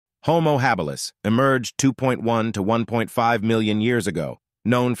Homo habilis emerged 2.1 to 1.5 million years ago,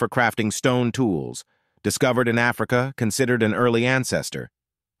 known for crafting stone tools. Discovered in Africa, considered an early ancestor.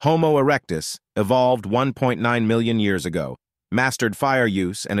 Homo erectus evolved 1.9 million years ago, mastered fire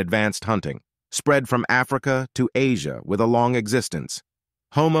use and advanced hunting. Spread from Africa to Asia with a long existence.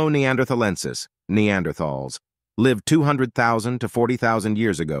 Homo neanderthalensis, Neanderthals, lived 200,000 to 40,000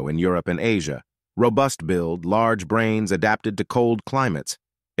 years ago in Europe and Asia. Robust build, large brains adapted to cold climates.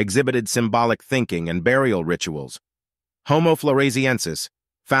 Exhibited symbolic thinking and burial rituals. Homo floresiensis,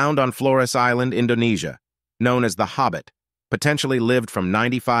 found on Flores Island, Indonesia, known as the Hobbit, potentially lived from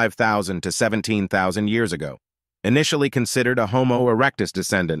 95,000 to 17,000 years ago. Initially considered a Homo erectus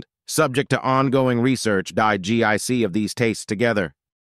descendant, subject to ongoing research, died GIC of these tastes together.